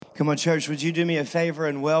Come on, church, would you do me a favor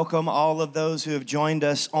and welcome all of those who have joined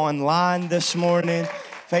us online this morning,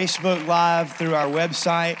 Facebook Live, through our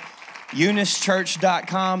website,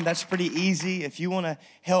 eunischurch.com. That's pretty easy. If you want to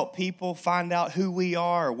help people find out who we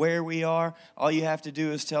are or where we are, all you have to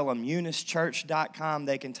do is tell them eunischurch.com.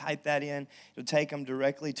 They can type that in. It'll take them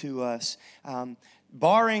directly to us.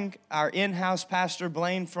 Barring our in-house pastor,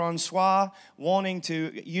 Blaine Francois, wanting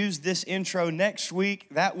to use this intro next week,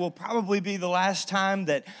 that will probably be the last time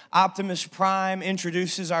that Optimus Prime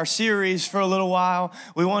introduces our series for a little while.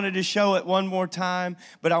 We wanted to show it one more time,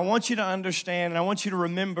 but I want you to understand and I want you to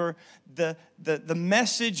remember the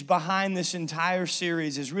message behind this entire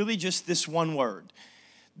series is really just this one word,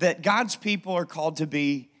 that God's people are called to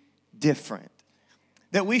be different,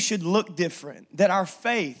 that we should look different, that our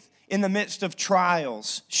faith in the midst of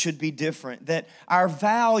trials should be different, that our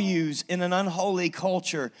values in an unholy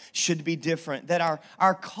culture should be different, that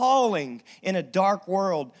our calling in a dark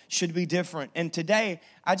world should be different. And today,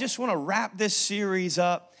 I just want to wrap this series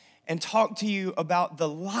up and talk to you about the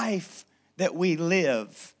life that we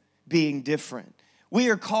live being different. We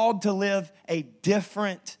are called to live a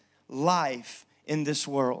different life in this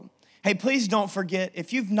world. Hey, please don't forget,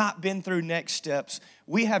 if you've not been through Next Steps,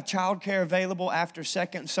 we have childcare available after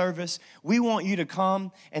second service. We want you to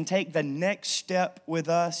come and take the next step with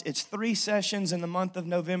us. It's 3 sessions in the month of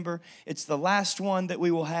November. It's the last one that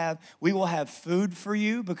we will have. We will have food for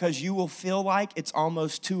you because you will feel like it's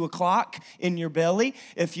almost 2 o'clock in your belly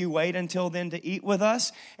if you wait until then to eat with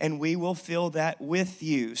us, and we will fill that with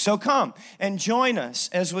you. So come and join us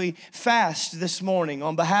as we fast this morning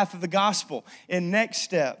on behalf of the gospel in Next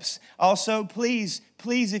Steps. Also, please,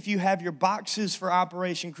 if you have your boxes for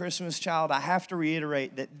Operation Christmas Child, I have to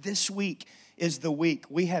reiterate that this week is the week.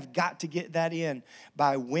 We have got to get that in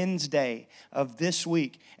by Wednesday of this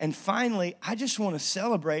week. And finally, I just want to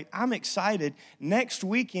celebrate. I'm excited. Next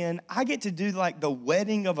weekend, I get to do like the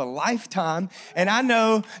wedding of a lifetime. And I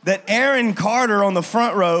know that Aaron Carter on the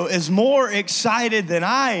front row is more excited than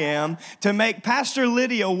I am to make Pastor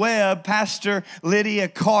Lydia Webb Pastor Lydia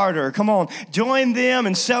Carter. Come on, join them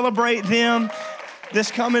and celebrate them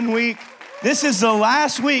this coming week. This is the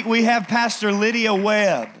last week we have Pastor Lydia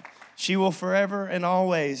Webb. She will forever and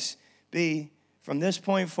always be, from this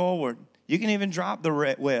point forward. You can even drop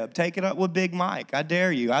the web. Take it up with Big Mike. I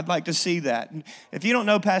dare you. I'd like to see that. If you don't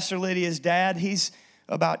know Pastor Lydia's dad, he's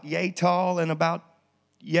about yay tall and about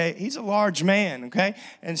yay. He's a large man, okay?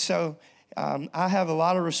 And so I have a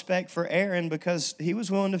lot of respect for Aaron because he was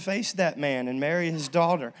willing to face that man and marry his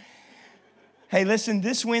daughter. Hey, listen,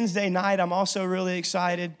 this Wednesday night, I'm also really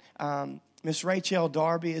excited. Miss Rachel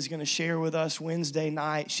Darby is going to share with us Wednesday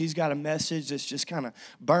night. She's got a message that's just kind of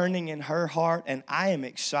burning in her heart, and I am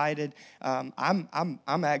excited. I'm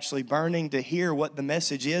actually burning to hear what the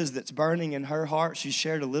message is that's burning in her heart. She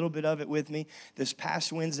shared a little bit of it with me this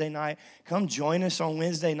past Wednesday night. Come join us on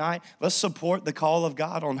Wednesday night. Let's support the call of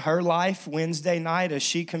God on her life Wednesday night as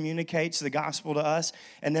she communicates the gospel to us.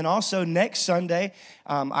 And then also next Sunday,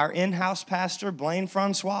 our in-house pastor, Blaine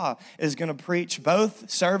Francois, is going to preach both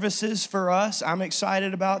services for us. I'm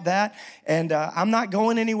excited about that. And I'm not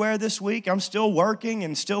going anywhere this week. I'm still working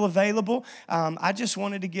and still available. I just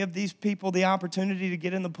wanted to give these people the opportunity to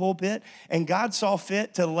get in the pulpit. And God saw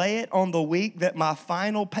fit to lay it on the week that my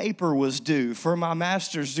final paper was due for my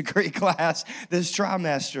master's degree class this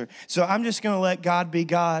trimester. So I'm just going to let God be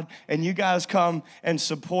God. And you guys come and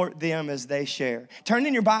support them as they share. Turn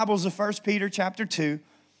in your Bibles to 1 Peter chapter 2,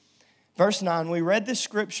 verse 9. We read this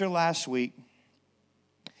scripture last week.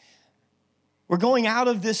 We're going out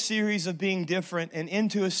of this series of being different and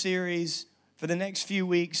into a series for the next few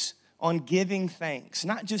weeks on giving thanks.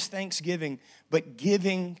 Not just thanksgiving, but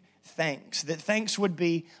giving thanks. That thanks would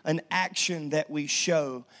be an action that we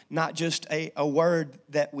show, not just a word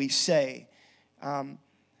that we say. 1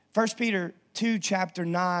 Peter 2, chapter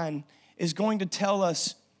 9 is going to tell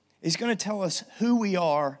us, who we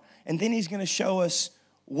are, and then he's going to show us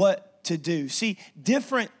what to do. See,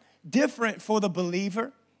 different for the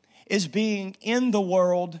believer is being in the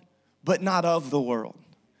world, but not of the world,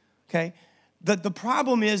 okay? The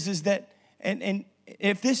problem is that, and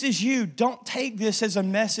if this is you, don't take this as a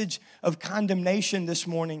message of condemnation this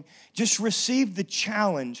morning. Just receive the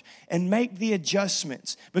challenge and make the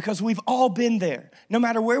adjustments because we've all been there. No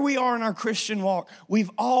matter where we are in our Christian walk,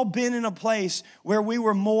 we've all been in a place where we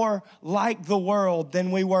were more like the world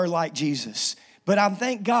than we were like Jesus. But I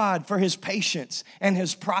thank God for his patience and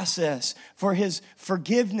his process, for his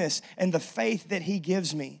forgiveness and the faith that he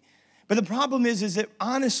gives me. But the problem is that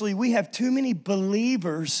honestly, we have too many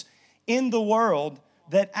believers in the world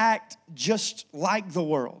that act just like the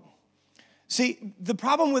world. See, the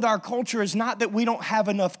problem with our culture is not that we don't have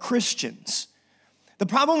enough Christians. The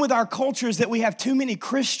problem with our culture is that we have too many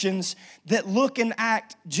Christians that look and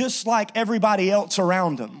act just like everybody else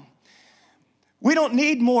around them. We don't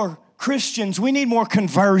need more Christians. We need more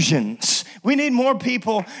conversions. We need more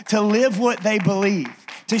people to live what they believe,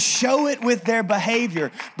 to show it with their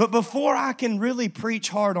behavior. But before I can really preach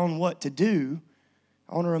hard on what to do,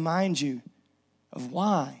 I want to remind you of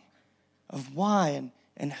why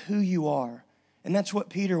and who you are. And that's what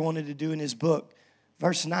Peter wanted to do in his book.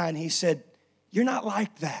 Verse 9, he said, you're not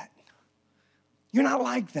like that. You're not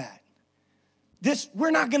like that.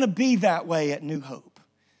 We're not going to be that way at New Hope.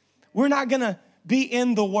 We're not going to be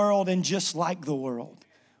in the world and just like the world.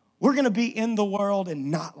 We're going to be in the world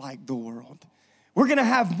and not like the world. We're going to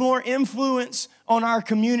have more influence on our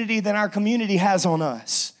community than our community has on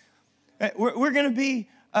us. We're going to be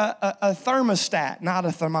a thermostat, not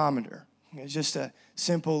a thermometer. It's just a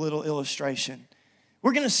simple little illustration.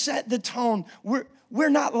 We're going to set the tone. We're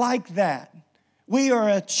not like that. We are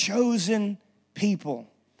a chosen people,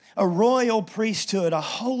 a royal priesthood, a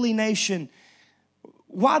holy nation.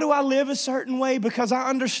 Why do I live a certain way? Because I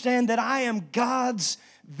understand that I am God's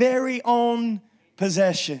very own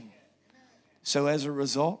possession. So as a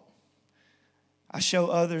result, I show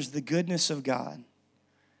others the goodness of God.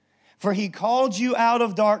 For he called you out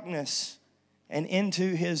of darkness and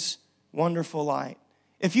into his wonderful light.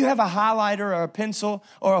 If you have a highlighter or a pencil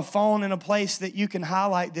or a phone in a place that you can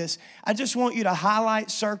highlight this, I just want you to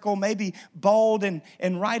highlight, circle, maybe bold and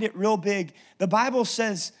write it real big. The Bible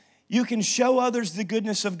says you can show others the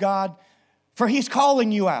goodness of God, for he's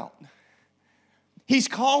calling you out. He's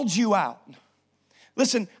called you out.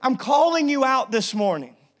 Listen, I'm calling you out this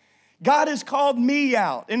morning. God has called me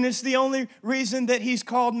out, and it's the only reason that he's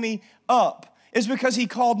called me up is because he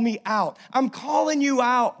called me out. I'm calling you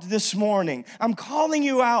out this morning. I'm calling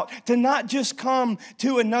you out to not just come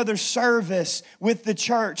to another service with the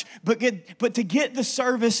church, but to get the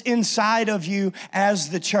service inside of you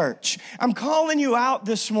as the church. I'm calling you out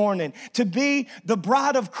this morning to be the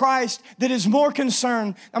bride of Christ that is more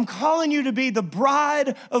concerned. I'm calling you to be the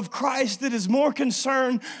bride of Christ that is more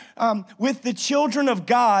concerned with the children of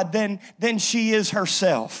God than she is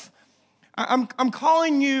herself. I'm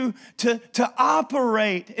calling you to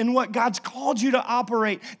operate in what God's called you to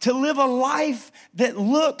operate, to live a life that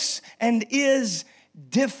looks and is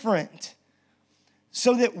different,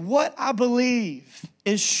 so that what I believe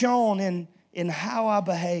is shown in how I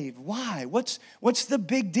behave. Why? What's the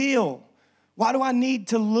big deal? Why do I need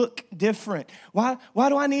to look different? Why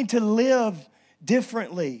do I need to live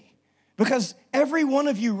differently? Because every one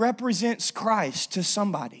of you represents Christ to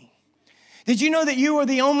somebody. Did you know that you are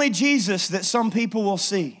the only Jesus that some people will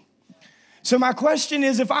see? So my question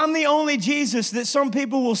is, if I'm the only Jesus that some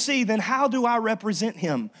people will see, then how do I represent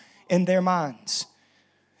him in their minds?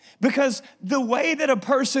 Because the way that a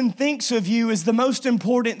person thinks of you is the most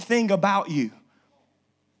important thing about you.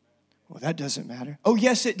 Well, that doesn't matter. Oh,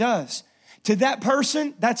 yes, it does. To that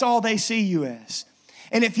person, that's all they see you as.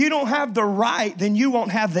 And if you don't have the right, then you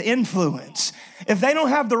won't have the influence. If they don't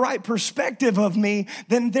have the right perspective of me,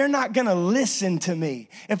 then they're not going to listen to me.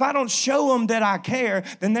 If I don't show them that I care,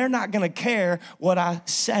 then they're not going to care what I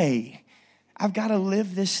say. I've got to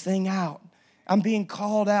live this thing out. I'm being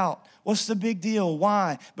called out. What's the big deal?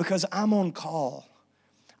 Why? Because I'm on call.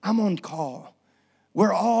 I'm on call.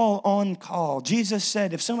 We're all on call. Jesus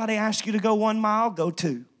said, if somebody asks you to go 1 mile, go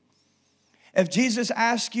 2. If Jesus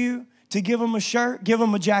asks you to give them a shirt, give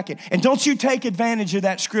them a jacket. And don't you take advantage of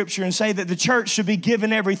that scripture and say that the church should be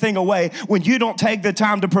giving everything away when you don't take the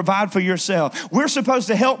time to provide for yourself. We're supposed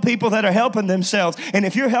to help people that are helping themselves. And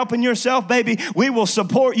if you're helping yourself, baby, we will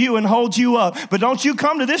support you and hold you up. But don't you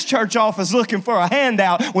come to this church office looking for a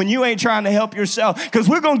handout when you ain't trying to help yourself, because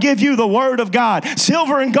we're going to give you the word of God.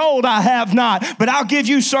 Silver and gold I have not, but I'll give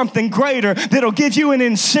you something greater that'll give you an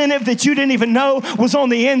incentive that you didn't even know was on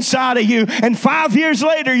the inside of you. And 5 years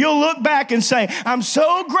later, you'll look back and say, I'm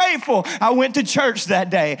so grateful I went to church that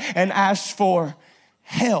day and asked for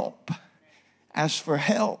help. Asked for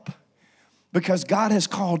help. Because God has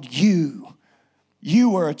called you.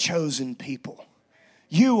 You are a chosen people.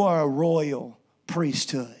 You are a royal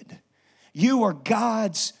priesthood. You are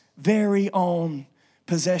God's very own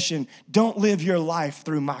possession. Don't live your life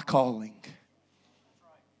through my calling.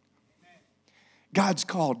 God's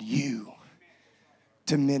called you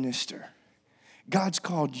to minister. God's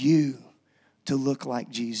called you to look like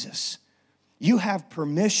Jesus. You have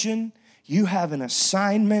permission. You have an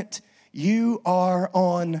assignment. You are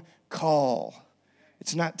on call.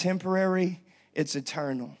 It's not temporary. It's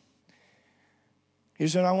eternal.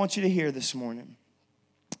 Here's what I want you to hear this morning.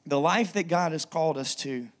 The life that God has called us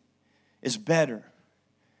to is better,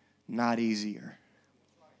 not easier.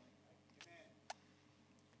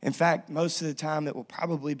 In fact, most of the time it will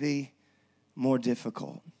probably be more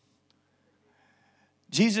difficult.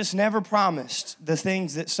 Jesus never promised the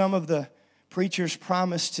things that some of the preachers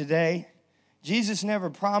promise today. Jesus never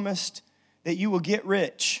promised that you will get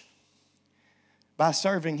rich by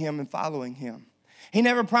serving Him and following Him. He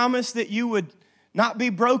never promised that you would not be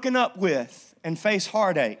broken up with and face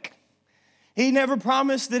heartache. He never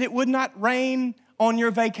promised that it would not rain on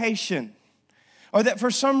your vacation, or that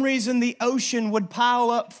for some reason the ocean would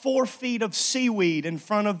pile up 4 feet of seaweed in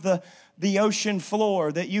front of the ocean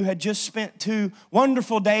floor that you had just spent 2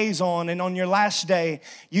 wonderful days on, and on your last day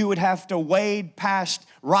you would have to wade past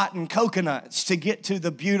rotten coconuts to get to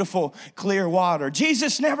the beautiful clear water.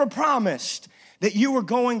 Jesus never promised that you were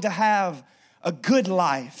going to have a good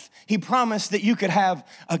life. He promised that you could have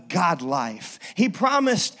a God life. He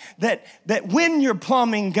promised that when your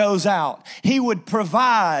plumbing goes out, He would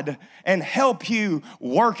provide and help you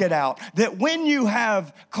work it out. That when you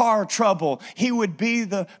have car trouble, He would be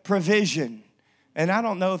the provision. And I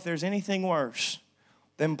don't know if there's anything worse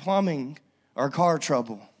than plumbing or car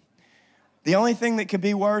trouble. The only thing that could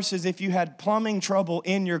be worse is if you had plumbing trouble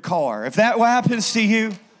in your car. If that happens to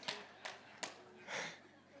you,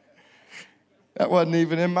 that wasn't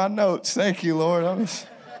even in my notes. Thank you, Lord.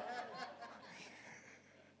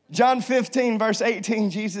 John 15, verse 18,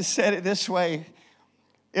 Jesus said it this way: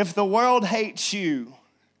 if the world hates you,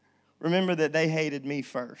 remember that they hated me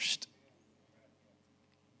first.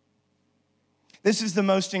 This is the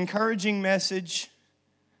most encouraging message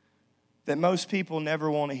that most people never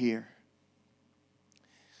want to hear.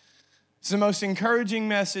 It's the most encouraging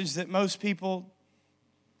message that most people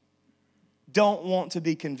don't want to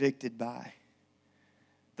be convicted by.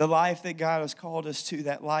 The life that God has called us to,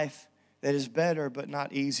 that life that is better but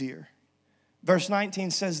not easier. Verse 19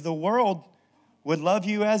 says, the world would love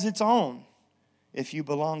you as its own if you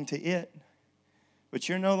belong to it, but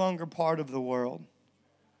you're no longer part of the world.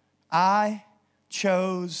 I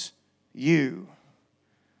chose you.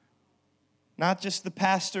 Not just the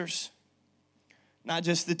pastors, not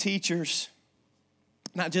just the teachers,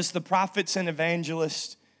 not just the prophets and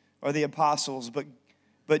evangelists or the apostles, but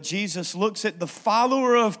Jesus looks at the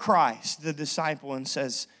follower of Christ, the disciple, and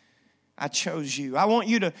says, I chose you. I want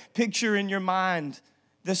you to picture in your mind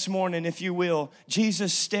this morning, if you will,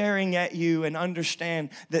 Jesus staring at you and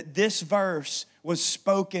understand that this verse was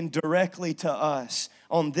spoken directly to us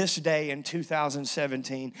on this day in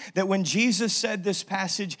 2017. That when Jesus said this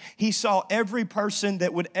passage, He saw every person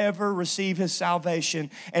that would ever receive His salvation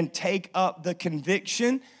and take up the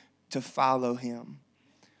conviction to follow Him.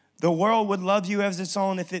 The world would love you as its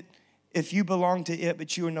own if you belong to it,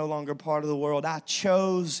 but you are no longer part of the world. I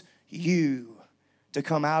chose you to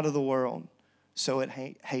come out of the world so it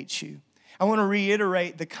hates you. I want to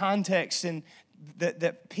reiterate the context in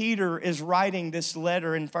that Peter is writing this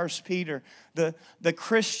letter in 1 Peter. The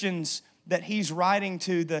Christians that he's writing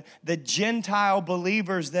to, the Gentile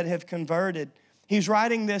believers that have converted. He's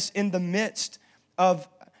writing this in the midst of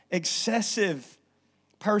excessive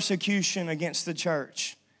persecution against the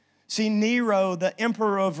church. See, Nero, the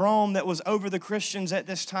emperor of Rome that was over the Christians at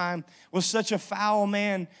this time, was such a foul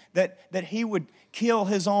man that he would kill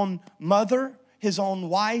his own mother, his own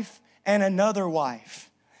wife, and another wife.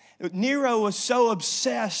 Nero was so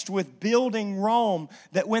obsessed with building Rome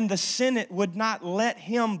that when the Senate would not let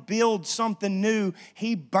him build something new,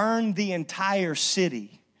 he burned the entire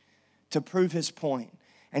city to prove his point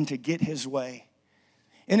and to get his way.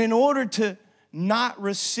 And in order to not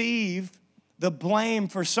receive the blame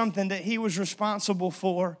for something that he was responsible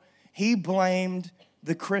for, he blamed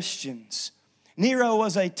the Christians. Nero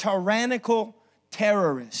was a tyrannical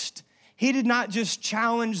terrorist. He did not just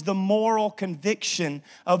challenge the moral conviction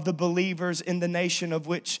of the believers in the nation of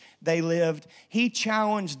which they lived. He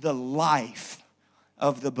challenged the life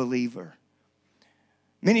of the believer.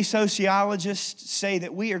 Many sociologists say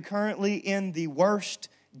that we are currently in the worst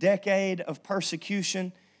decade of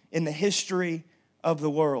persecution in the history of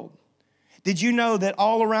the world. Did you know that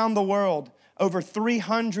all around the world, over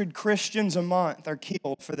 300 Christians a month are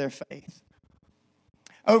killed for their faith?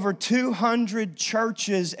 Over 200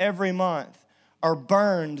 churches every month are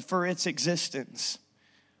burned for its existence.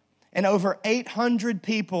 And over 800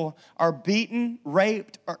 people are beaten,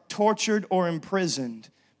 raped, or tortured, or imprisoned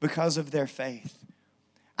because of their faith.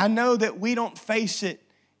 I know that we don't face it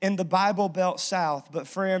in the Bible Belt South, but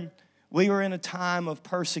friend, we are in a time of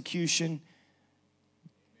persecution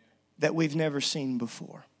that we've never seen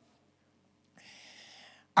before.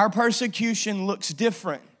 Our persecution looks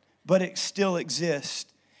different, but it still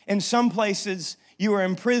exists. In some places, you are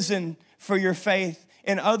imprisoned for your faith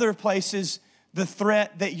In other places, the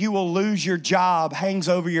threat that you will lose your job hangs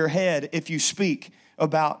over your head if you speak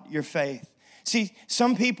about your faith. See,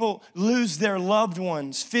 some people lose their loved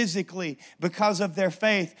ones physically because of their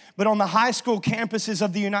faith. But on the high school campuses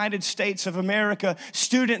of the United States of America,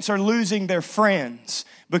 students are losing their friends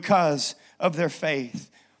because of their faith.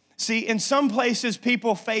 See, in some places,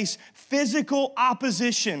 people face physical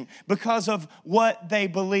opposition because of what they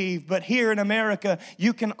believe. But here in America,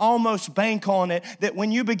 you can almost bank on it that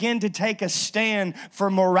when you begin to take a stand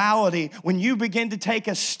for morality, when you begin to take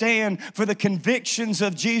a stand for the convictions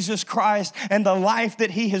of Jesus Christ and the life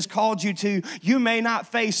that He has called you to, you may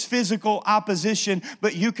not face physical opposition,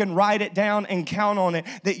 but you can write it down and count on it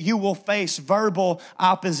that you will face verbal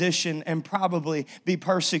opposition and probably be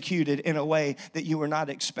persecuted in a way that you were not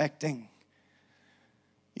expecting.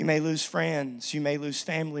 You may lose friends. You may lose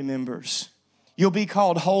family members. You'll be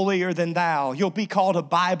called holier than thou. You'll be called a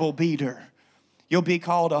Bible beater. You'll be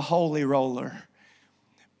called a holy roller.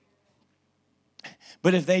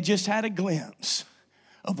 But if they just had a glimpse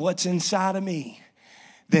of what's inside of me,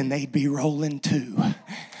 then they'd be rolling too.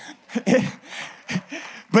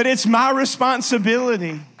 But it's my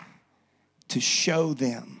responsibility to show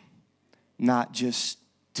them, not just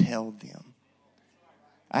tell them.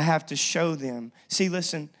 I have to show them. See,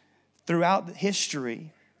 listen, throughout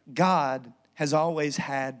history, God has always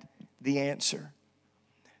had the answer.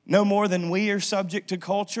 No more than we are subject to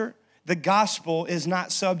culture, the gospel is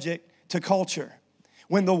not subject to culture.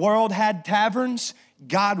 When the world had taverns,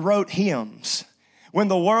 God wrote hymns. When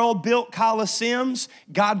the world built coliseums,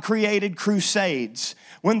 God created crusades.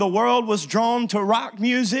 When the world was drawn to rock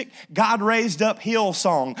music, God raised up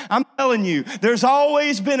Hillsong. I'm telling you, there's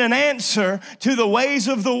always been an answer to the ways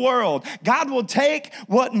of the world. God will take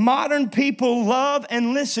what modern people love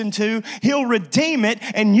and listen to, He'll redeem it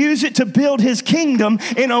and use it to build His kingdom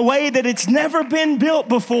in a way that it's never been built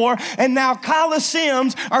before. And now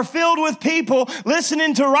coliseums are filled with people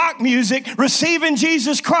listening to rock music, receiving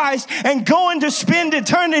Jesus Christ, and going to spend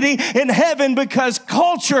eternity in heaven because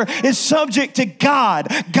culture is subject to God.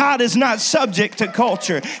 God is not subject to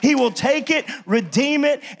culture. He will take it, redeem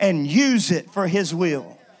it, and use it for His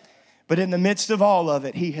will. But in the midst of all of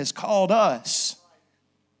it, He has called us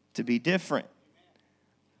to be different.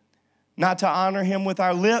 Not to honor Him with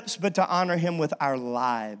our lips, but to honor Him with our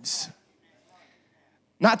lives.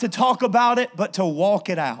 Not to talk about it, but to walk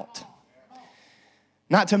it out.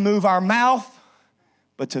 Not to move our mouth,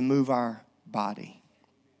 but to move our body.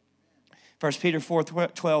 1 Peter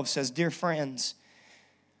 4:12 says, "Dear friends,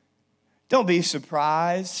 don't be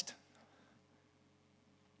surprised.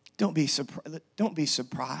 Don't be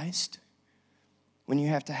surprised when you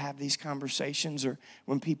have to have these conversations or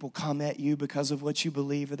when people come at you because of what you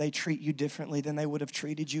believe or they treat you differently than they would have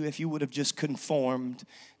treated you if you would have just conformed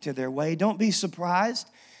to their way. Don't be surprised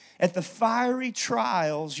at the fiery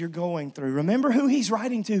trials you're going through." Remember who he's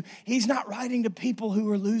writing to. He's not writing to people who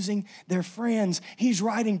are losing their friends. He's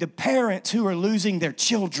writing to parents who are losing their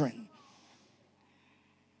children.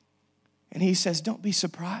 And he says, don't be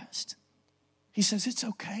surprised. He says, it's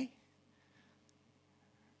okay.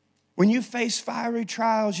 When you face fiery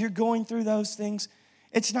trials, you're going through those things.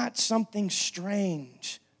 It's not something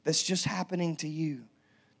strange that's just happening to you.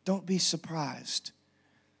 Don't be surprised.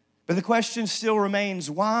 But the question still remains,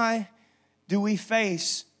 why do we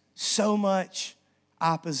face so much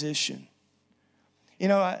opposition? You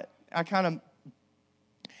know,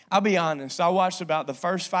 I'll be honest, I watched about the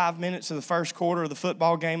first 5 minutes of the first quarter of the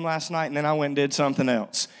football game last night, and then I went and did something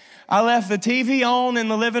else. I left the TV on in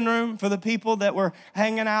the living room for the people that were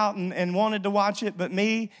hanging out and wanted to watch it, but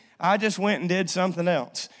me, I just went and did something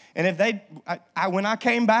else. And when I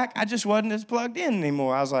came back, I just wasn't as plugged in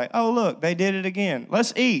anymore. I was like, oh, look, they did it again.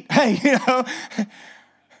 Let's eat. Hey, you know.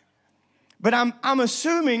 But I'm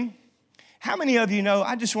assuming, how many of you know,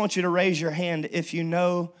 I just want you to raise your hand if you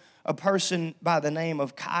know a person by the name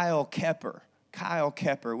of Kyle Kepper. Kyle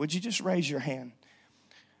Kepper, would you just raise your hand?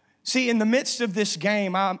 See, in the midst of this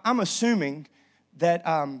game, I'm assuming that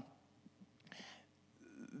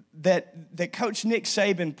that Coach Nick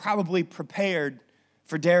Saban probably prepared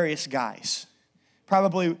for Darius Geis.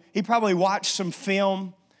 He probably watched some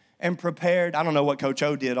film and prepared. I don't know what Coach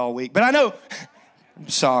O did all week, but I know. I'm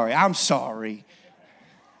sorry.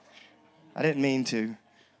 I didn't mean to.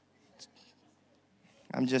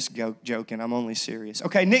 I'm just joking. I'm only serious.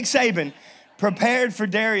 Okay, Nick Saban prepared for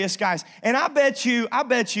Darius Geis. And I bet you,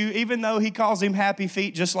 even though he calls him Happy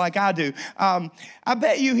Feet just like I do, I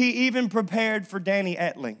bet you he even prepared for Danny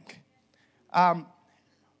Etling.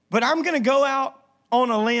 But I'm going to go out on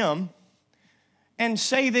a limb and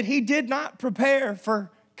say that he did not prepare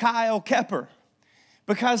for Kyle Kepper.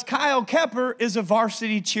 Because Kyle Kepper is a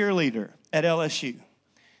varsity cheerleader at LSU.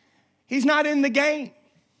 He's not in the game.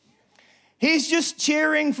 He's just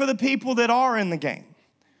cheering for the people that are in the game.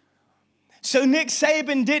 So Nick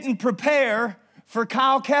Saban didn't prepare for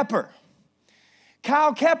Kyle Kepper.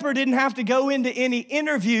 Kyle Kepper didn't have to go into any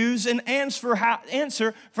interviews and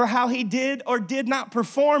answer for how he did or did not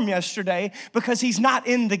perform yesterday because he's not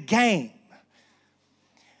in the game.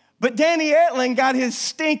 But Danny Etling got his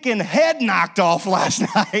stinking head knocked off last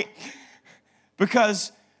night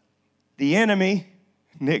because the enemy,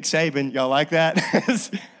 Nick Saban, y'all like that?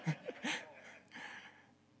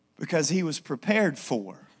 Because he was prepared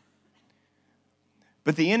for.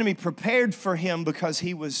 But the enemy prepared for him because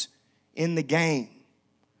he was in the game.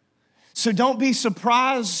 So don't be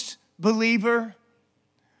surprised, believer,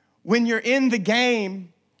 when you're in the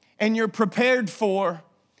game and you're prepared for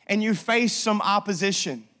and you face some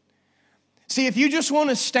opposition. See, if you just want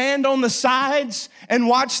to stand on the sides and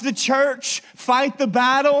watch the church fight the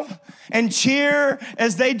battle and cheer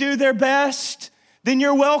as they do their best, then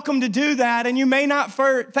you're welcome to do that, and you may not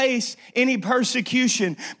face any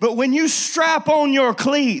persecution. But when you strap on your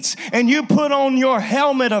cleats and you put on your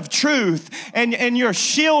helmet of truth and your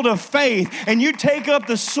shield of faith and you take up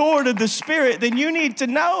the sword of the Spirit, then you need to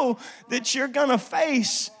know that you're going to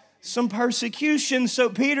face some persecution. So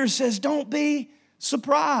Peter says, don't be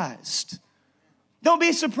surprised. Don't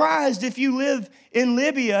be surprised if you live in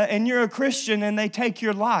Libya and you're a Christian and they take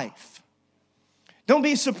your life. Don't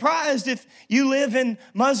be surprised if you live in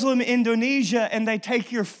Muslim Indonesia and they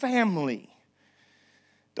take your family.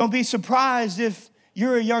 Don't be surprised if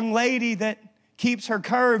you're a young lady that keeps her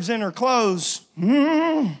curves in her clothes.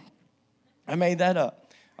 I made that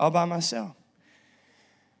up all by myself.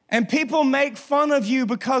 And people make fun of you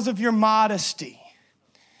because of your modesty.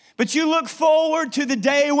 But you look forward to the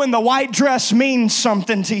day when the white dress means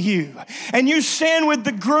something to you. And you stand with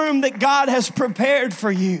the groom that God has prepared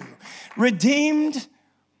for you. Redeemed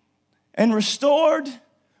and restored,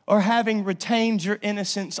 or having retained your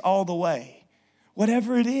innocence all the way.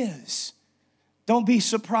 Whatever it is, don't be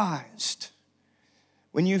surprised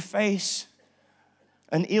when you face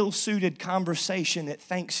an ill-suited conversation at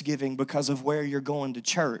Thanksgiving because of where you're going to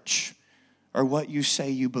church or what you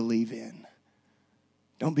say you believe in.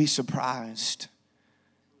 Don't be surprised.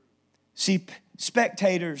 See,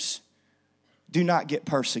 spectators do not get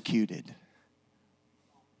persecuted.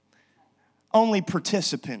 Only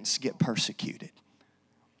participants get persecuted.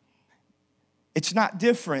 It's not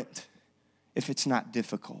different if it's not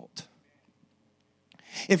difficult.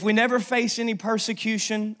 If we never face any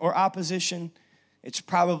persecution or opposition, it's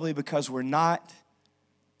probably because we're not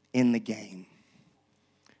in the game.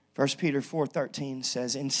 1 Peter 4:13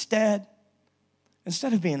 says, instead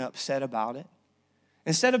of being upset about it,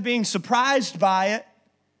 instead of being surprised by it,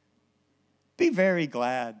 be very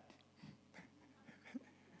glad.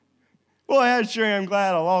 Well, I sure am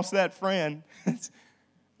glad I lost that friend.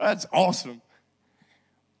 That's awesome.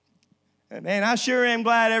 And man, I sure am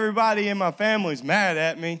glad everybody in my family's mad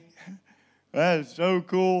at me. That is so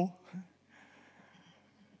cool.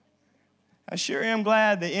 I sure am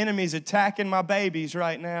glad the enemy's attacking my babies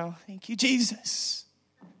right now. Thank you, Jesus.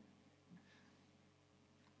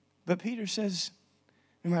 But Peter says,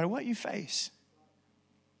 no matter what you face,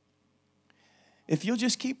 if you'll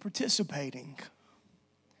just keep participating,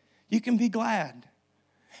 you can be glad.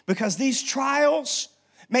 Because these trials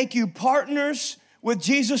make you partners with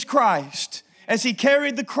Jesus Christ as he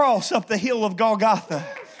carried the cross up the hill of Golgotha.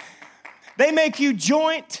 They make you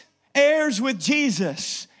joint heirs with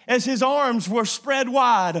Jesus as his arms were spread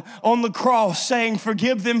wide on the cross, saying,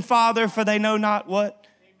 forgive them, Father, for they know not what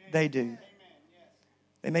they do.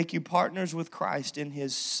 They make you partners with Christ in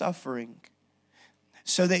his suffering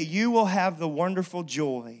so that you will have the wonderful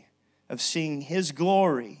joy of seeing his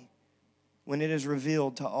glory when it is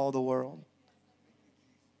revealed to all the world.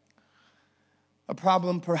 A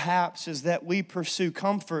problem perhaps is that we pursue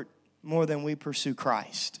comfort more than we pursue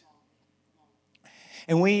Christ.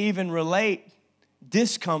 And we even relate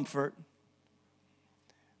discomfort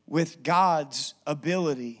with God's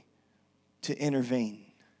ability to intervene.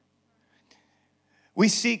 We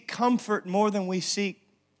seek comfort more than we seek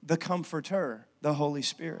the Comforter, the Holy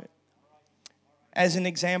Spirit. As an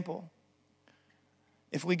example,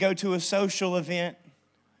 if we go to a social event,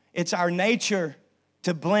 it's our nature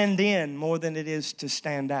to blend in more than it is to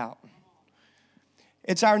stand out.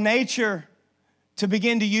 It's our nature to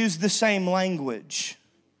begin to use the same language.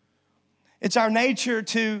 It's our nature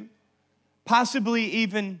to possibly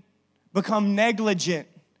even become negligent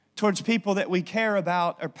towards people that we care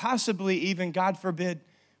about, or possibly even, God forbid,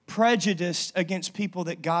 prejudiced against people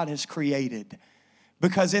that God has created.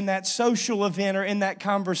 Because in that social event or in that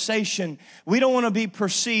conversation, we don't want to be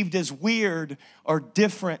perceived as weird or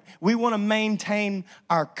different. We want to maintain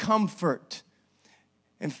our comfort.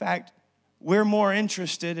 In fact, we're more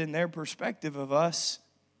interested in their perspective of us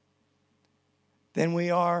than we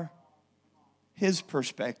are his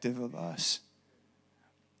perspective of us.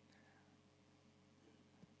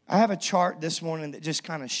 I have a chart this morning that just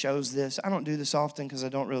kind of shows this. I don't do this often because I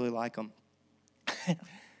don't really like them.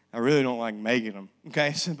 I really don't like making them,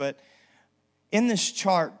 okay? But in this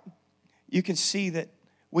chart, you can see that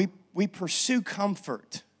we pursue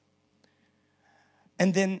comfort.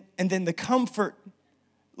 And then the comfort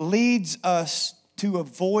leads us to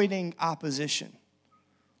avoiding opposition.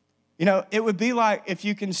 You know, it would be like if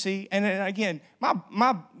you can see, and again,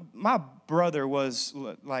 my brother was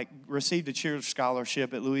like received a cheer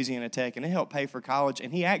scholarship at Louisiana Tech, and it helped pay for college,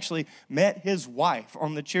 and he actually met his wife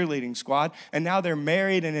on the cheerleading squad, and now they're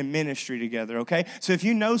married and in ministry together, okay? So if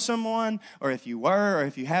you know someone, or if you were, or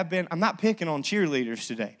if you have been, I'm not picking on cheerleaders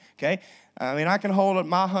today, okay? I mean, I can hold up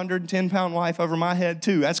my 110-pound wife over my head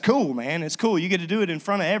too. That's cool, man. It's cool. You get to do it in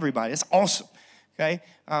front of everybody. It's awesome, okay?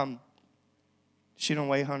 She don't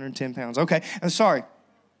weigh 110 pounds. Okay, I'm sorry.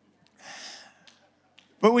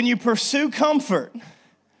 But when you pursue comfort,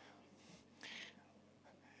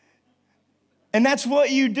 and that's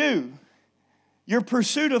what you do, your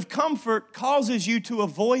pursuit of comfort causes you to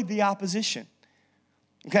avoid the opposition.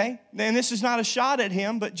 Okay? And this is not a shot at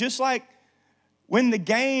him, but just like when the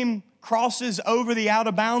game crosses over the out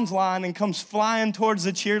of bounds line and comes flying towards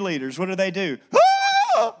the cheerleaders, what do?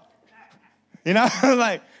 Ah! You know,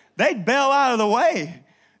 like they'd bail out of the way.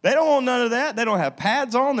 They don't want none of that. They don't have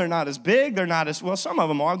pads on. They're not as big. They're not as, well, some of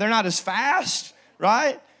them are. They're not as fast,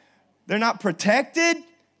 right? They're not protected.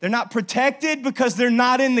 They're not protected because they're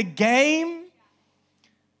not in the game.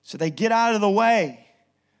 So they get out of the way.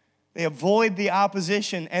 They avoid the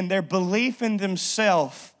opposition, and their belief in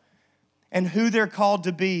themselves and who they're called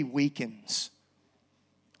to be weakens.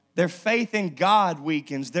 Their faith in God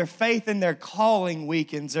weakens. Their faith in their calling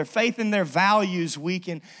weakens. Their faith in their values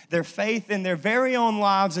weaken. Their faith in their very own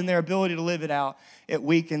lives and their ability to live it out, it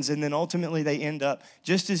weakens. And then ultimately they end up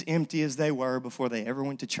just as empty as they were before they ever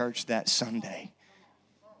went to church that Sunday.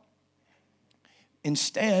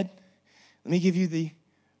 Instead, let me give you the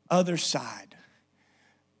other side.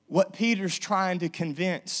 What Peter's trying to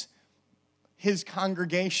convince his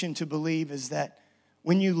congregation to believe is that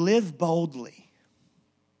when you live boldly,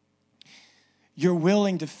 you're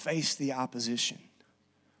willing to face the opposition.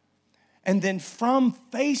 And then from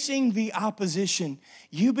facing the opposition,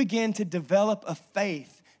 you begin to develop a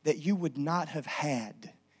faith that you would not have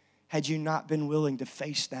had you not been willing to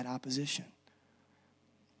face that opposition.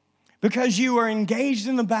 Because you are engaged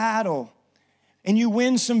in the battle and you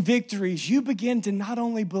win some victories, you begin to not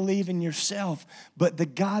only believe in yourself, but the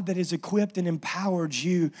God that has equipped and empowered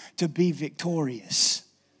you to be victorious.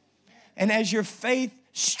 And as your faith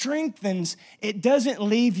strengthens, it doesn't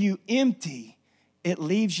leave you empty. It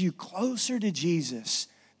leaves you closer to Jesus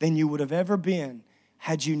than you would have ever been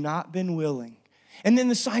had you not been willing. And then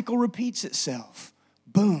the cycle repeats itself.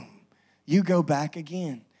 Boom. You go back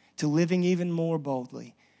again to living even more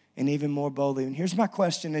boldly and even more boldly. And here's my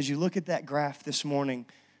question as you look at that graph this morning.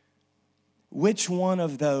 Which one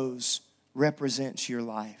of those represents your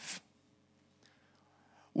life?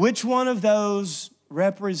 Which one of those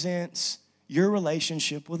represents your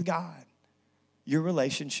relationship with God, your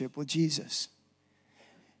relationship with Jesus?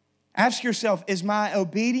 Ask yourself, is my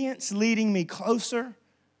obedience leading me closer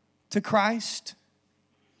to Christ?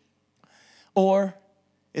 Or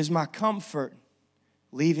is my comfort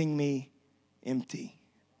leaving me empty?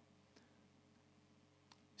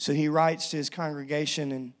 So he writes to his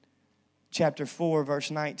congregation in chapter 4,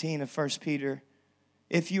 verse 19 of 1 Peter,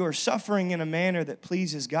 if you are suffering in a manner that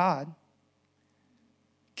pleases God,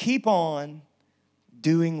 keep on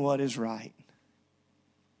doing what is right.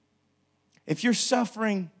 If you're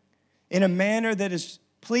suffering in a manner that is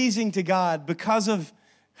pleasing to God because of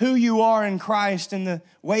who you are in Christ and the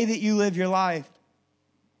way that you live your life,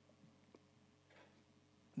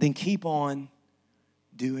 then keep on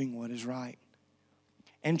doing what is right.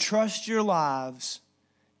 And trust your lives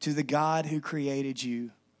to the God who created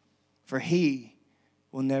you, for He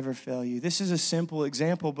will never fail you. This is a simple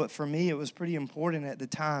example, but for me it was pretty important at the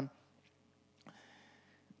time.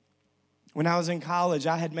 When I was in college,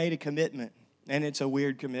 I had made a commitment, and it's a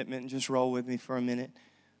weird commitment, just roll with me for a minute.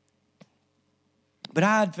 But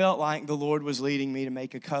I had felt like the Lord was leading me to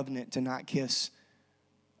make a covenant to not kiss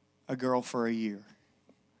a girl for a year,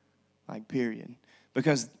 like period.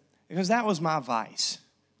 Because that was my vice.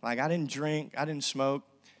 Like I didn't drink, I didn't smoke.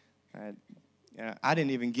 I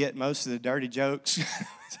didn't even get most of the dirty jokes.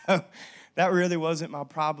 So that really wasn't my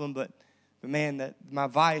problem. But man, that my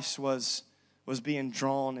vice was being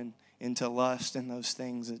drawn into lust and those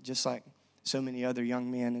things, just like so many other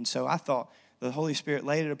young men. And so I thought, the Holy Spirit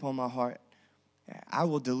laid it upon my heart. I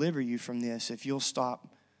will deliver you from this if you'll stop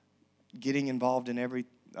getting involved in every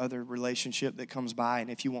other relationship that comes by, and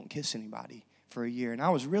if you won't kiss anybody for a year. And I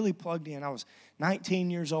was really plugged in. I was 19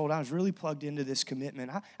 years old. I was really plugged into this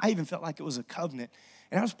commitment. I even felt like it was a covenant.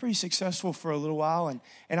 And I was pretty successful for a little while.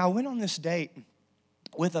 And I went on this date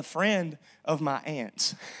with a friend of my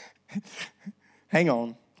aunt's. Hang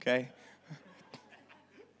on, okay?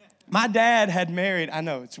 My dad had married, I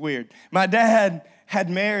know, it's weird. My dad had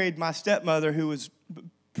married my stepmother, who was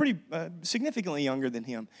pretty significantly younger than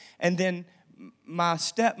him. And then my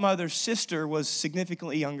stepmother's sister was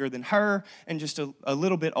significantly younger than her and just a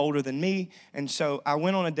little bit older than me. And so I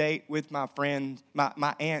went on a date with my friend,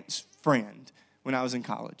 my aunt's friend, when I was in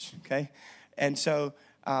college, okay? And so,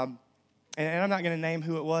 and I'm not going to name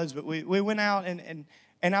who it was, but we went out and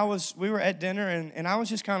we were at dinner and I was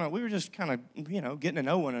just we were just kind of, getting to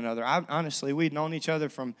know one another. Honestly, we'd known each other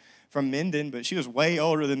from Minden, but she was way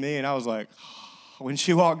older than me, and I was like, when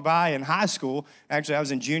she walked by in high school, actually I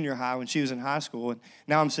was in junior high when she was in high school, and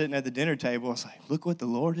now I'm sitting at the dinner table. I was like, look what the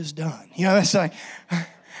Lord has done. It's like,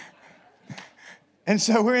 and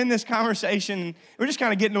so we're in this conversation. We're just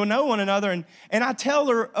kind of getting to know one another, and I tell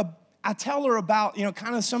her about,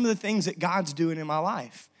 kind of some of the things that God's doing in my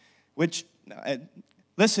life, which,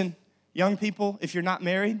 listen, young people, if you're not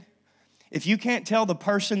married, if you can't tell the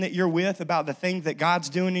person that you're with about the things that God's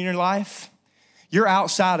doing in your life, you're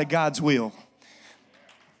outside of God's will.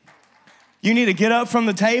 You need to get up from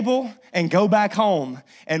the table and go back home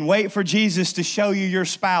and wait for Jesus to show you your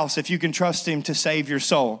spouse if you can trust him to save your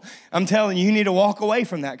soul. I'm telling you, you need to walk away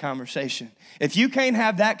from that conversation. If you can't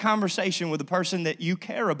have that conversation with the person that you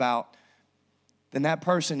care about, then that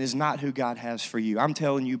person is not who God has for you. I'm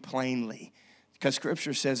telling you plainly, because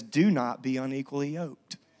Scripture says, do not be unequally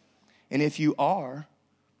yoked. And if you are,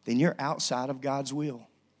 then you're outside of God's will.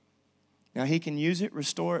 Now, he can use it,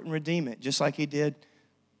 restore it, and redeem it, just like he did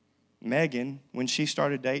Megan when she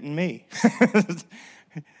started dating me.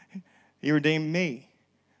 He redeemed me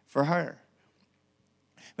for her.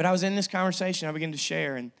 But I was in this conversation, I began to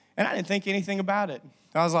share, and I didn't think anything about it.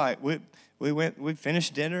 I was like, we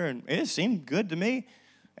finished dinner, and it seemed good to me.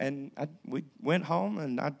 And we went home,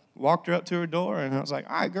 and I walked her up to her door, and I was like,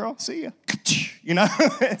 all right, girl, see ya.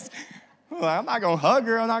 I'm not going to hug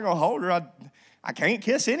her. I'm not going to hold her. I can't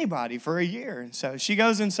kiss anybody for a year. And so she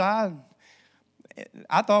goes inside.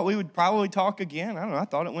 I thought we would probably talk again. I don't know. I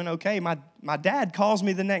thought it went okay. My dad calls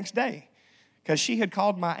me the next day because she had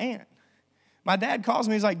called my aunt. My dad calls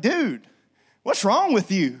me. He's like, dude, what's wrong with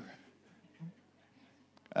you?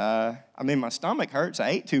 My stomach hurts. I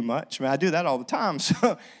ate too much. I do that all the time.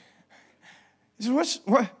 So he said,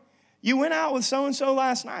 what? You went out with so-and-so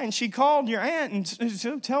last night, and she called your aunt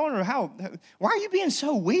and telling her why are you being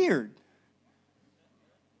so weird?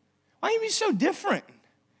 Why are you being so different?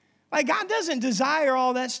 Like, God doesn't desire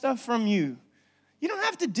all that stuff from you. You don't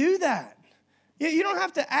have to do that. You don't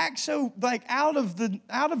have to act so out of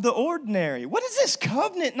the ordinary. What is this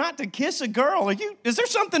covenant not to kiss a girl? Is there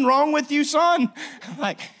something wrong with you, son?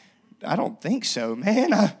 I don't think so, man.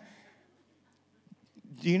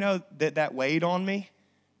 Do you know that weighed on me?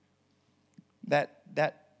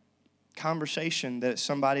 That conversation, that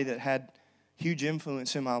somebody that had huge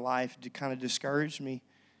influence in my life kind of discouraged me,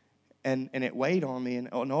 and it weighed on me. And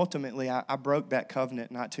ultimately, I broke that covenant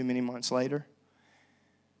not too many months later.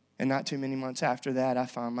 And not too many months after that, I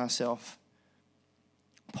found myself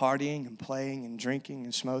partying and playing and drinking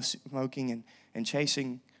and smoking and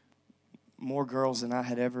chasing more girls than I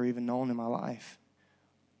had ever even known in my life.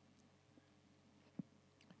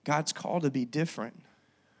 God's call to be different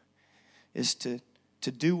is to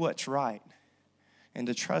do what's right and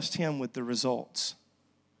to trust him with the results.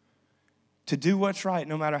 To do what's right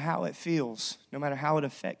no matter how it feels, no matter how it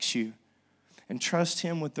affects you, and trust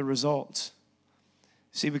him with the results.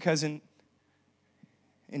 See, because in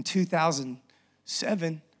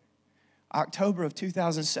 2007, October of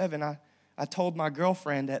 2007, I told my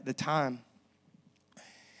girlfriend at the time,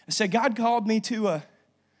 I said, God called me to a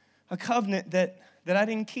covenant that I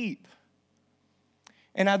didn't keep.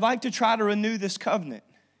 And I'd like to try to renew this covenant.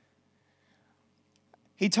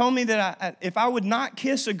 He told me that if I would not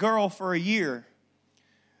kiss a girl for a year,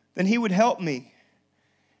 then he would help me,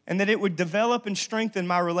 and that it would develop and strengthen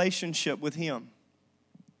my relationship with him.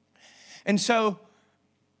 And so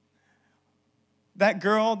that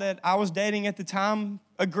girl that I was dating at the time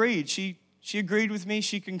agreed. She agreed with me.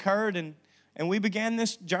 She concurred, and And we began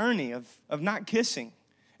this journey of not kissing.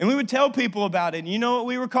 And we would tell people about it. And you know what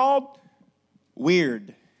we were called?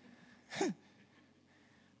 Weird.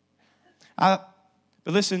 But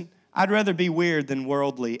listen, I'd rather be weird than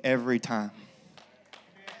worldly every time.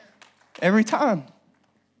 Every time.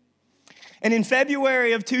 And in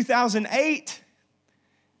February of 2008,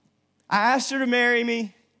 I asked her to marry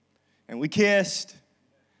me, and we kissed.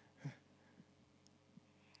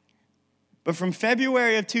 But from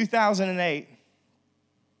February of 2008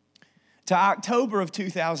 to October of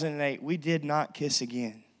 2008, we did not kiss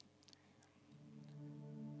again.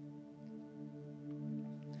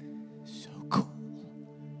 So cool.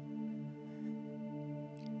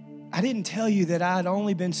 I didn't tell you that I had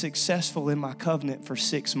only been successful in my covenant for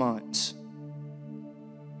 6 months.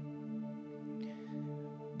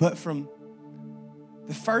 But from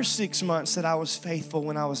the first 6 months that I was faithful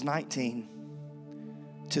when I was 19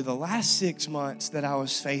 to the last 6 months that I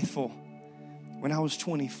was faithful when I was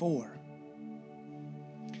 24,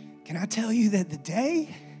 can I tell you that the day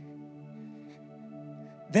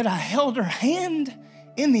that I held her hand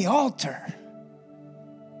in the altar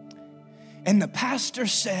and the pastor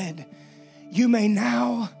said, "You may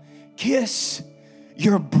now kiss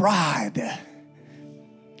your bride,"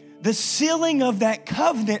 the sealing of that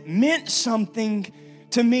covenant meant something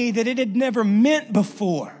to me that it had never meant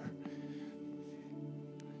before.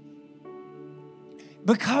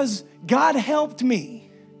 Because God helped me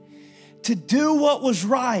to do what was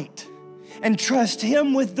right and trust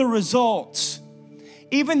Him with the results,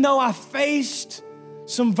 even though I faced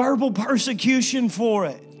some verbal persecution for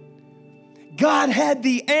it. God had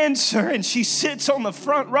the answer, and she sits on the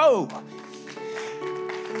front row.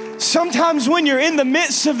 Sometimes when you're in the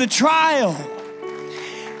midst of the trial,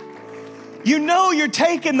 you know you're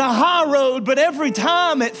taking the high road, but every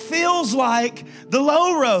time it feels like the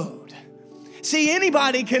low road. See,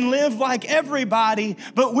 anybody can live like everybody,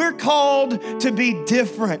 but we're called to be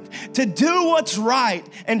different, to do what's right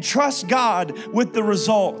and trust God with the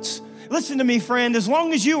results. Listen to me, friend, as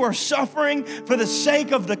long as you are suffering for the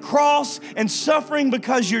sake of the cross and suffering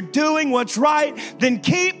because you're doing what's right, then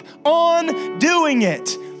keep on doing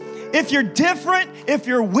it. If you're different, if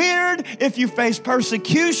you're weird, if you face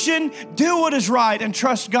persecution, do what is right and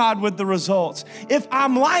trust God with the results. If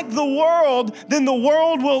I'm like the world, then the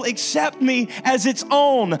world will accept me as its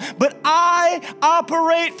own. But I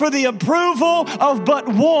operate for the approval of but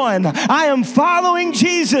one. I am following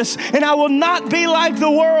Jesus, and I will not be like the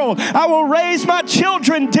world. I will raise my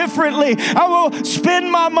children differently. I will spend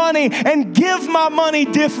my money and give my money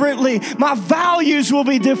differently. My values will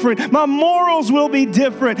be different. My morals will be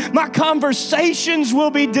different. My conversations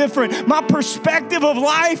will be different. My perspective of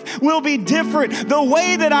life will be different. The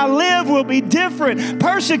way that I live will be different.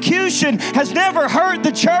 Persecution has never hurt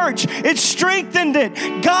the church. It's strengthened it.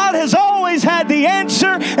 God has always had the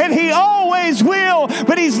answer, and He always will.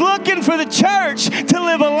 But He's looking for the church to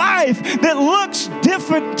live a life that looks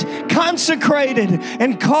different, consecrated,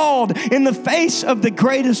 and called in the face of the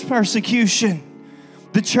greatest persecution.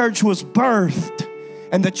 The church was birthed,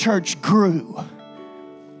 and the church grew.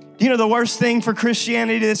 You know, the worst thing for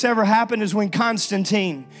Christianity that's ever happened is when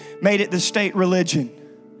Constantine made it the state religion,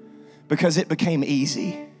 because it became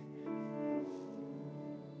easy.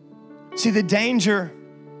 See, the danger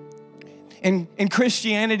in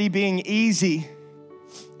Christianity being easy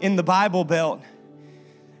in the Bible Belt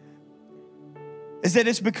is that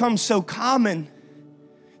it's become so common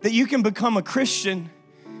that you can become a Christian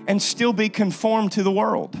and still be conformed to the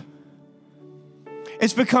world.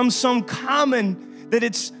 It's become so common that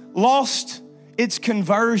it's lost its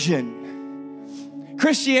conversion.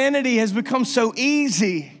 Christianity has become so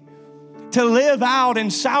easy to live out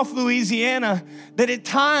in South Louisiana that at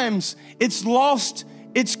times it's lost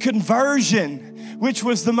its conversion, which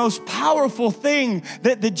was the most powerful thing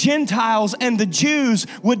that the Gentiles and the Jews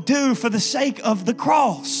would do for the sake of the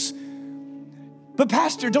cross. But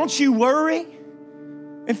Pastor, don't you worry?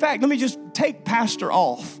 In fact, let me just take Pastor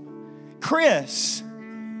off. Chris,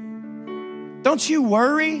 don't you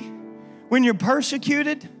worry when you're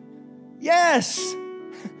persecuted? Yes,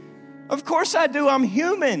 of course I do. I'm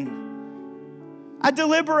human. I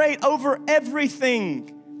deliberate over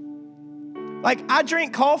everything. Like, I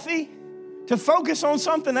drink coffee to focus on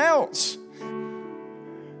something else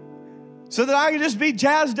so that I can just be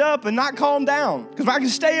jazzed up and not calm down. Because if I can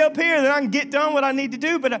stay up here, then I can get done what I need to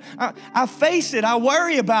do. But I face it. I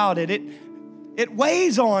worry about it. It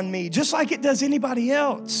weighs on me just like it does anybody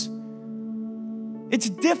else. It's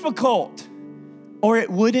difficult, or it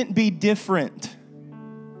wouldn't be different.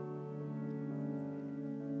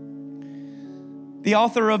 The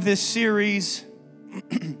author of this series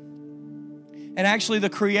and actually the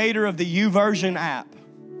creator of the YouVersion app,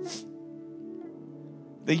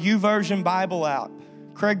 the YouVersion Bible app.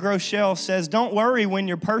 Craig Groeschel says, don't worry when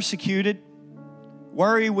you're persecuted.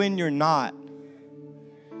 Worry when you're not.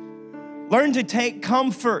 Learn to take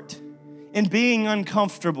comfort in being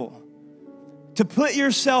uncomfortable. To put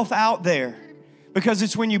yourself out there. Because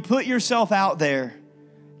it's when you put yourself out there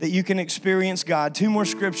that you can experience God. 2 more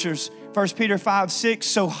scriptures. 1 Peter 5:6.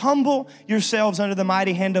 So humble yourselves under the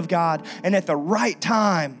mighty hand of God, and at the right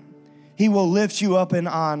time, He will lift you up in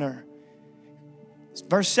honor.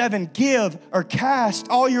 Verse 7, give or cast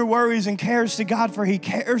all your worries and cares to God, for He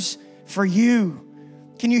cares for you.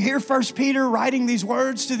 Can you hear 1 Peter writing these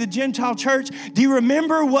words to the Gentile church? Do you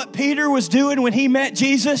remember what Peter was doing when he met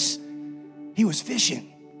Jesus? He was fishing.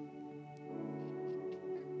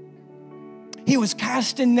 He was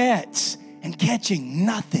casting nets and catching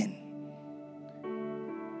nothing.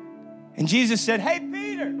 And Jesus said, hey,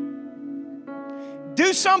 Peter,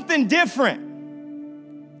 do something different.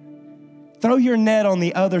 Throw your net on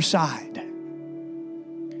the other side.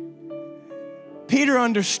 Peter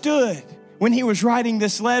understood when he was writing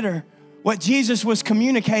this letter what Jesus was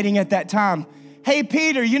communicating at that time. Hey,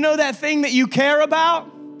 Peter, you know that thing that you care about?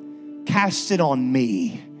 Cast it on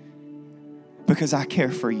me because I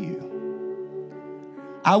care for you.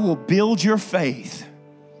 I will build your faith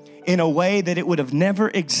in a way that it would have never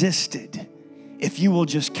existed if you will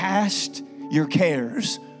just cast your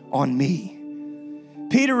cares on me.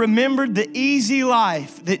 Peter remembered the easy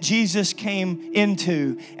life that Jesus came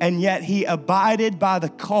into, and yet he abided by the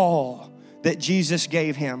call that Jesus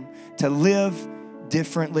gave him to live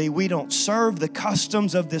differently. We don't serve the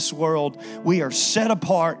customs of this world. We are set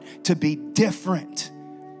apart to be different.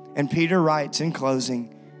 And Peter writes in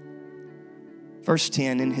closing, verse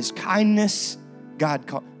 10, in his kindness, God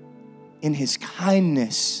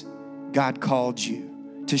called you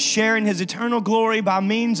to share in His eternal glory by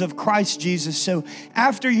means of Christ Jesus. So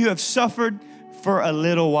after you have suffered for a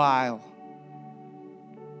little while,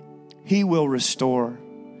 He will restore,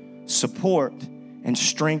 support, and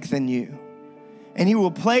strengthen you. And He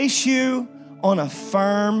will place you on a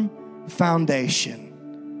firm foundation.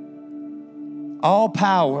 All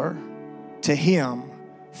power to Him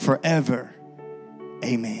forever.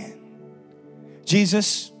 Amen.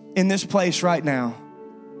 Jesus, in this place right now,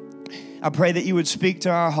 I pray that you would speak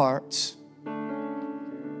to our hearts.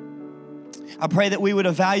 I pray that we would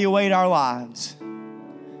evaluate our lives.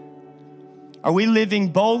 Are we living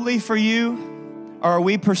boldly for you, or are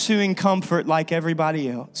we pursuing comfort like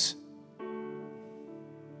everybody else?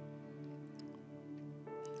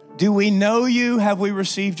 Do we know you? Have we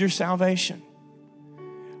received your salvation?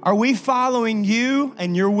 Are we following you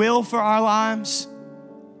and your will for our lives?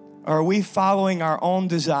 Or are we following our own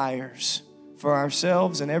desires for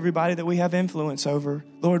ourselves and everybody that we have influence over?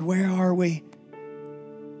 Lord, where are we?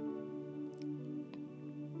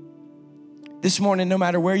 This morning, no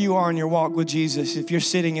matter where you are in your walk with Jesus, if you're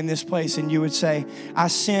sitting in this place and you would say, I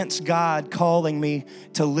sense God calling me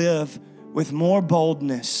to live with more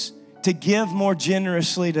boldness, to give more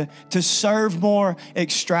generously, to serve more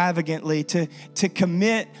extravagantly, to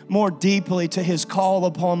commit more deeply to His call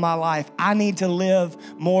upon my life. I need to live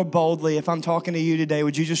more boldly. If I'm talking to you today,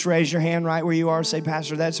 would you just raise your hand right where you are? Say,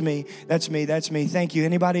 Pastor, that's me, that's me, that's me. Thank you.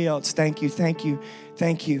 Anybody else? Thank you, thank you,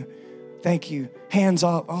 thank you, thank you. Hands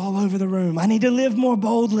up all over the room. I need to live more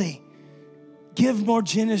boldly, give more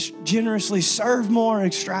generously, serve more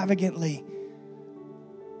extravagantly.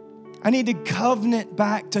 I need to covenant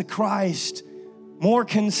back to Christ more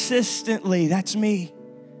consistently. That's me.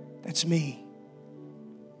 That's me.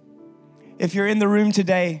 If you're in the room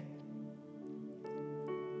today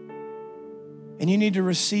and you need to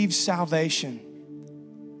receive salvation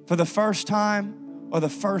for the first time or the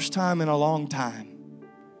first time in a long time,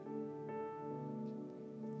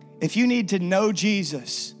 if you need to know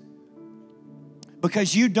Jesus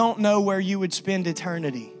because you don't know where you would spend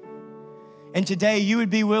eternity, and today you would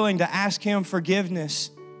be willing to ask Him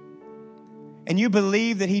forgiveness, and you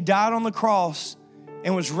believe that He died on the cross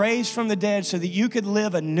and was raised from the dead so that you could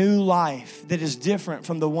live a new life that is different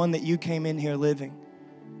from the one that you came in here living.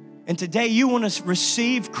 And today you want to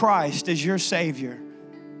receive Christ as your Savior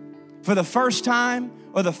for the first time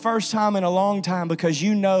or the first time in a long time because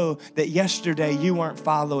you know that yesterday you weren't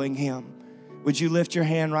following Him. Would you lift your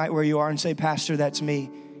hand right where you are and say, Pastor, that's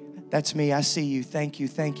me. That's me. I see you. Thank you.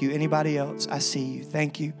 Thank you. Anybody else? I see you.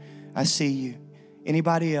 Thank you. I see you.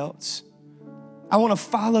 Anybody else? I want to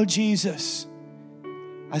follow Jesus.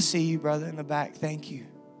 I see you, brother, in the back. Thank you.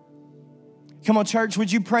 Come on, church,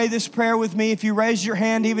 would you pray this prayer with me? If you raised your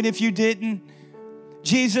hand, even if you didn't.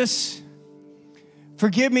 Jesus,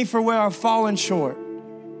 forgive me for where I've fallen short.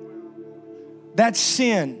 That's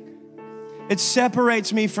sin. It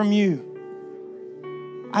separates me from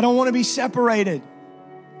you. I don't want to be separated.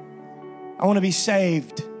 I want to be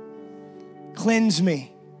saved. Cleanse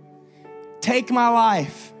me. Take my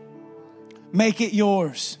life. Make it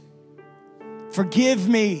yours. Forgive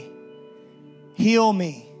me. Heal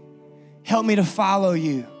me. Help me to follow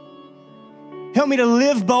you. Help me to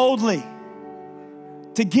live boldly,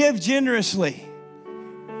 to give generously,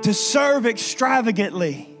 to serve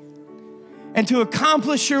extravagantly, and to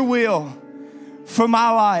accomplish your will for my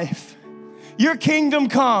life. Your kingdom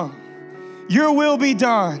come, your will be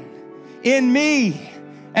done in me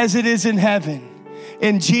as it is in heaven.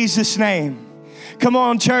 In Jesus' name. Come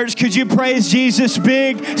on, church, could you praise Jesus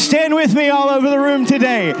big? Stand with me all over the room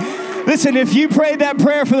today. Listen, if you prayed that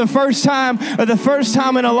prayer for the first time or the first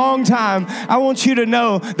time in a long time, I want you to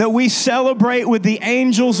know that we celebrate with the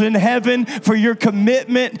angels in heaven for your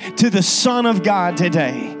commitment to the Son of God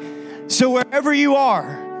today. So wherever you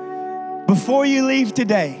are, before you leave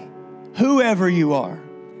today, whoever you are,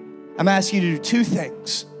 I'm asking you to do two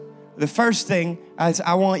things. The first thing is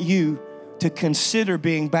I want you to consider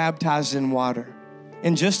being baptized in water.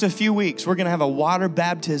 In just a few weeks, we're going to have a water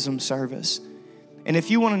baptism service. And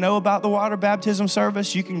if you want to know about the water baptism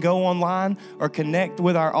service, you can go online or connect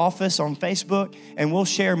with our office on Facebook, and we'll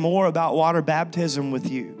share more about water baptism with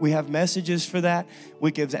you. We have messages for that.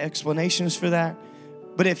 We give explanations for that.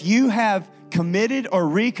 But if you have committed or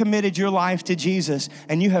recommitted your life to Jesus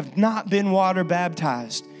and you have not been water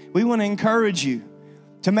baptized, we want to encourage you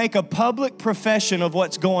to make a public profession of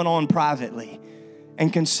what's going on privately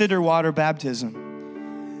and consider water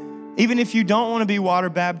baptism. Even if you don't want to be water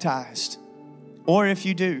baptized, or if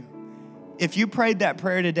you do, if you prayed that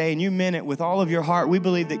prayer today and you meant it with all of your heart, we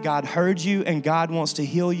believe that God heard you and God wants to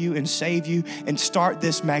heal you and save you and start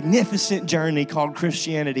this magnificent journey called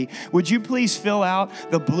Christianity. Would you please fill out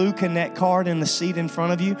the blue Connect card in the seat in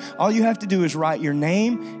front of you? All you have to do is write your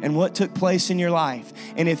name and what took place in your life.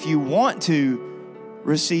 And if you want to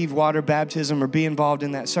receive water baptism or be involved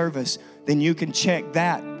in that service, then you can check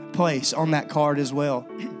that place on that card as well.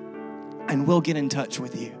 And we'll get in touch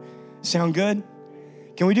with you. Sound good?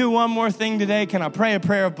 Can we do one more thing today? Can I pray a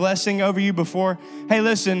prayer of blessing over you before? Hey,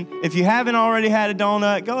 listen, if you haven't already had a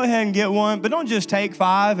donut, go ahead and get one, but don't just take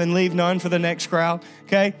 5 and leave none for the next crowd,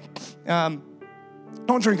 okay?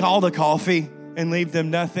 Don't drink all the coffee and leave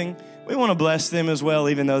them nothing. We want to bless them as well,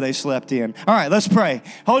 even though they slept in. All right, let's pray.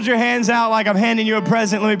 Hold your hands out like I'm handing you a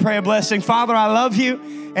present. Let me pray a blessing. Father, I love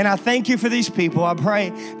you, and I thank you for these people. I pray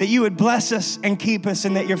that you would bless us and keep us,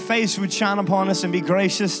 and that your face would shine upon us and be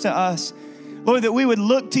gracious to us. Lord, that we would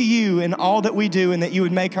look to you in all that we do, and that you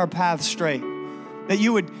would make our path straight. That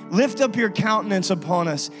you would lift up your countenance upon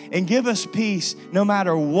us and give us peace no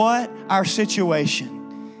matter what our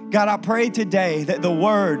situation. God, I pray today that the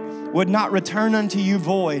word would not return unto you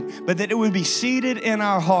void, but that it would be seated in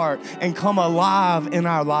our heart and come alive in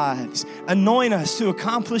our lives. Anoint us to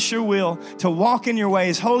accomplish your will, to walk in your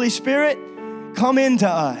ways. Holy Spirit, come into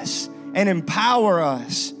us and empower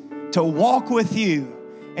us to walk with you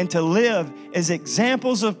and to live as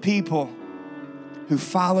examples of people who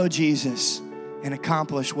follow Jesus and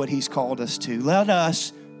accomplish what he's called us to. Let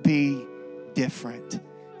us be different.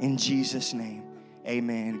 In Jesus' name,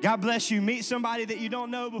 amen. God bless you. Meet somebody that you don't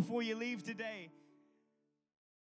know before you leave today.